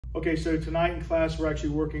Okay, so tonight in class, we're actually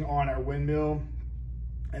working on our windmill,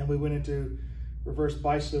 and we went into reverse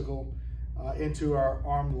bicycle into our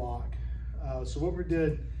arm lock. So what we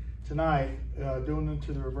did tonight, doing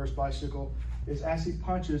into the reverse bicycle, is as he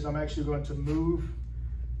punches, I'm actually going to move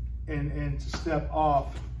and to step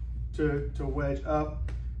off to wedge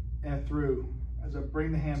up and through. As I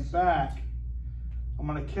bring the hand back, I'm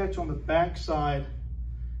going to catch on the back side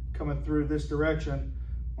coming through this direction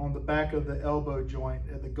on the back of the elbow joint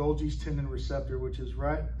at the Golgi's tendon receptor, which is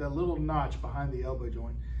right, that little notch behind the elbow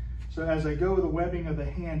joint. So as I go with the webbing of the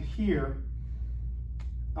hand here,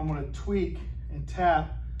 I'm going to tweak and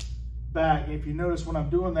tap back. And if you notice when I'm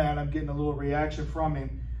doing that, I'm getting a little reaction from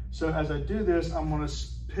him. So as I do this, I'm going to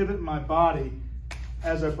pivot my body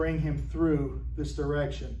as I bring him through this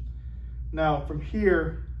direction. Now from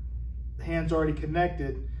here, the hand's already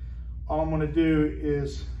connected. All I'm going to do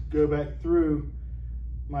is go back through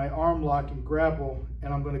my arm lock and grapple,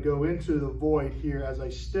 and I'm going to go into the void here as I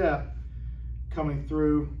step, coming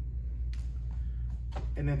through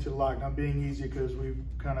and into the lock. Now I'm being easy because we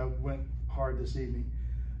kind of went hard this evening.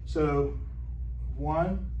 So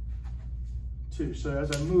 1, 2. So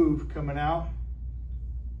as I move, coming out,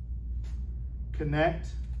 connect.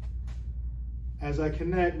 As I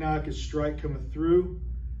connect, now I can strike coming through,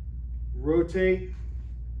 rotate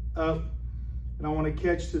up, and I want to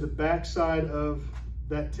catch to the back side of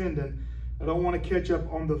that tendon. I don't want to catch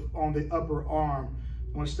up on the upper arm.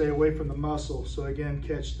 I want to stay away from the muscle. So again,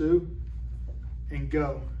 catch through and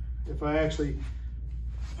go. If I actually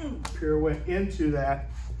pirouette into that,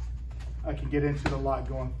 I can get into the lock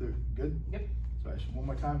going through. Good? Yep. So actually one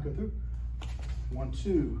more time, go through. 1,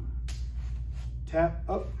 2, tap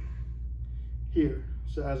up here.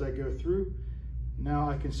 So as I go through, now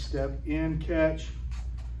I can step in, catch,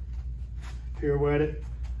 pirouette it,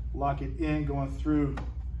 lock it in, going through.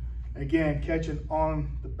 Again, catching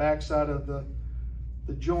on the back side of the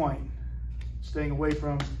joint, staying away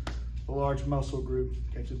from the large muscle group,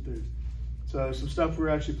 catching through. So some stuff we're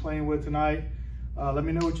actually playing with tonight. Let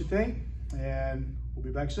me know what you think, and we'll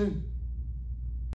be back soon.